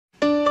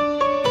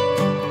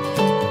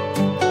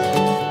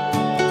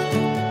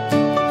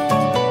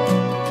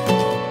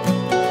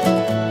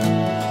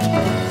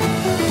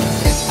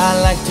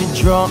like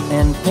to draw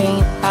and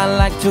paint, I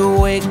like to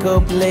wake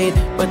up late,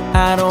 but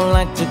I don't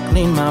like to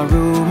clean my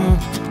room.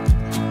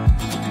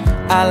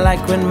 I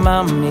like when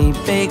mommy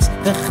bakes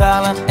the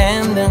challah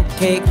and the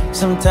cake.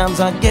 Sometimes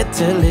I get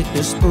to lick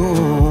the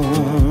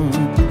spoon.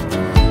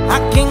 I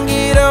can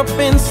get up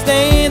and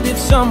stand if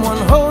someone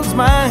holds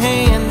my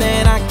hand,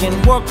 then I can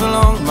walk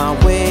along my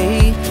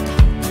way.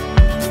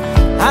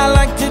 I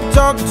like to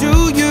talk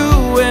to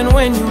you, and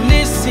when you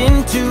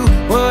listen to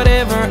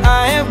whatever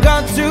I have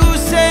got to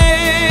say,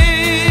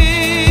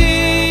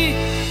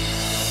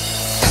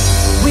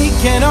 we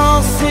can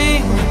all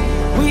sing,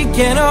 we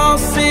can all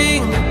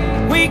sing,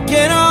 we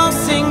can all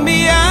sing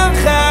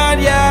biyachad,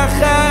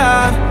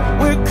 yachad.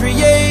 We're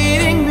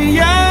creating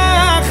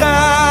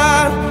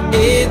biyachad.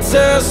 It's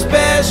a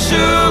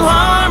special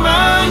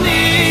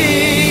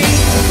harmony.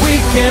 We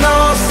can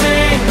all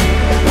sing,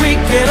 we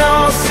can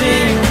all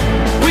sing,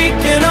 we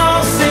can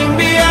all sing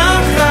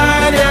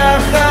biyachad,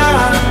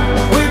 yachad.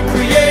 We're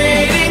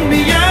creating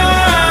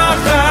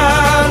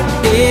biyachad.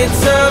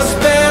 It's a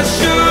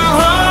special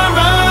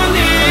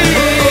harmony.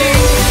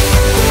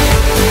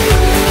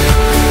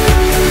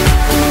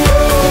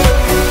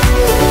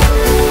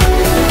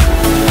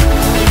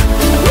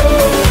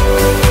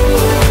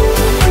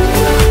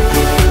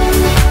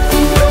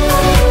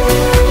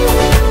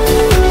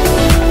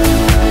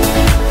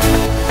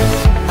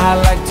 I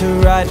like to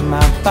ride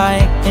my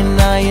bike and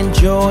I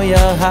enjoy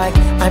a hike.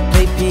 I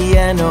play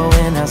piano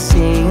and I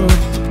sing.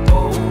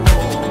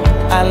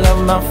 I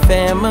love my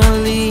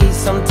family.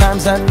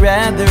 Sometimes I'd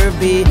rather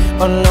be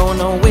alone,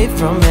 away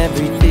from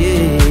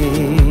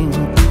everything.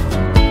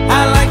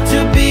 I like to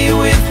be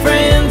with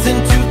friends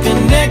and to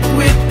connect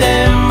with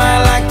them. I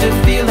like to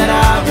feel that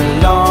I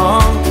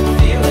belong.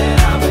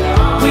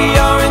 We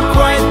aren't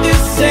quite the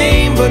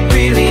same, but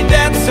really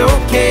that's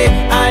okay.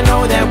 I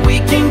know that we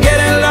can get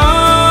along.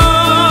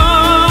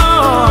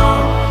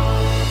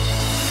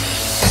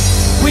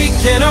 We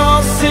can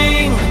all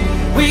sing,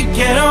 we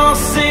can all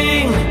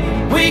sing,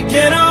 we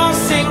can all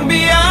sing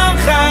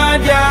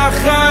biyachad,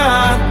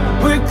 yachad.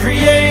 We're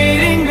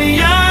creating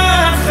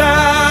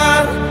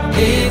biyachad.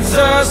 It's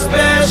a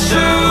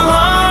special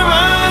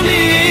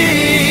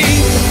harmony.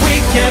 We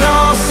can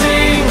all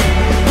sing,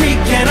 we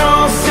can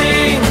all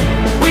sing,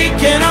 we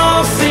can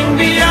all sing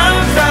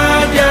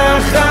biyachad,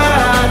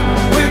 yachad.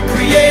 We're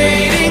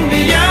creating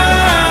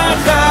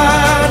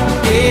biyachad.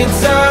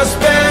 It's a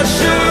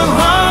special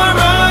harmony.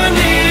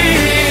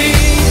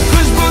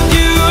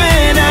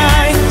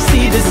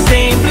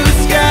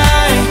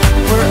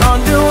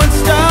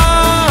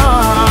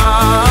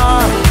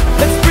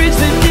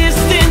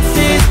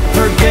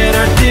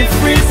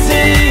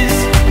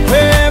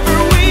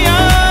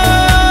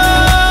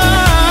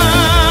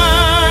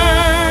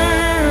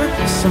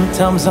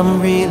 Sometimes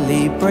I'm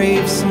really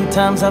brave,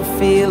 sometimes I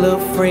feel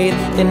afraid,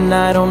 and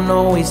I don't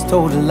always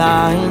toe the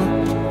line.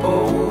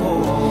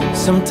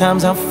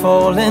 Sometimes I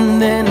fall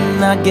and then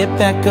I get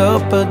back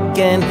up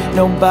again.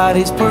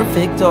 Nobody's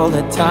perfect all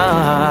the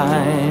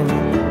time.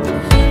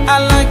 I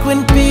like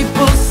when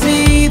people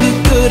see the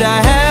good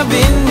I have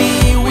in me.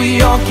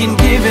 We all can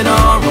give it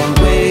our own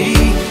way.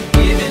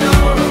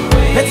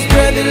 Let's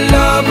spread the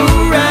love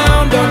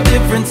around, our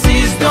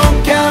differences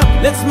don't count.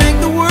 Let's make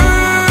the world